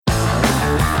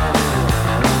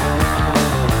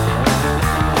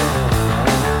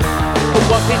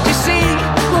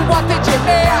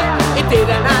clear, it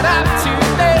didn't add up to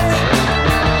this.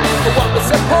 But what was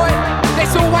the point?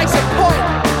 There's always a point.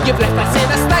 You've left us in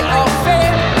a state of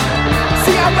fear.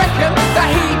 See, I reckon that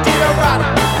he did a run.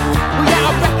 Well, yeah,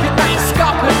 I reckon that he's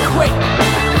scarpered quick.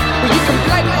 Well, you can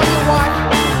blame it on your wife,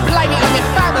 blame it on your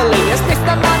family, as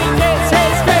Mr. Money gets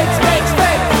his fix.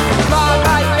 My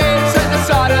mate lives at the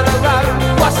side of the road.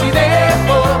 What's he there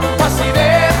for? What's he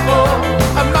there for?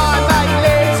 And my mate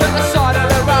lives at the side of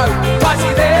the road. What's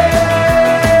he there?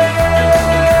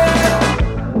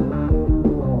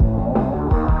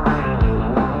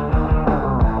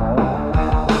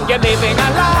 You're living a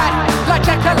lie, like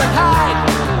Jekyll and Hyde,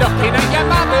 knocking at your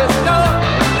mother's door.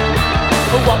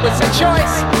 But what was the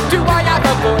choice? Do I have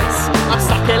a voice? I'm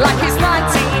stuck here like it's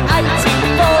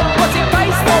 1984. Was it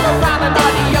based all around an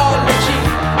ideology?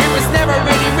 It was never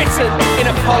really written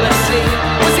in a policy.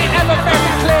 Was it ever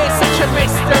very clear, such a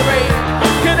mystery?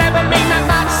 Could ever mean that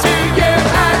much to you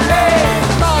and me?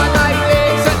 My mate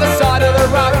lives at the side of the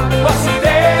road. What's he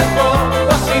there for?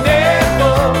 What's he there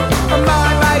for? And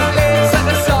my mate lives at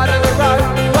the side of the road.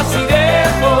 What's he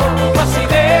there for? What's he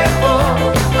there for?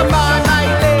 And my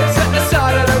mate lives at the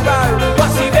side of the road.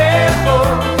 What's he there for?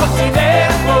 What's he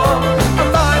there for? And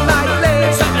my mate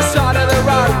lives at the side of the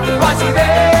road. What's he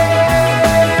there?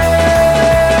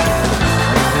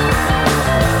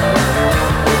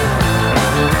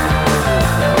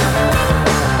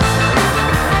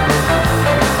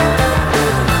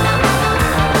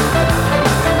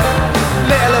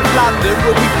 London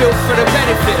will be built for the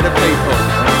benefit of the people.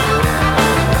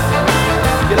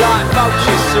 You're like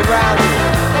vultures surrounding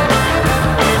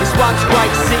this once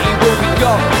great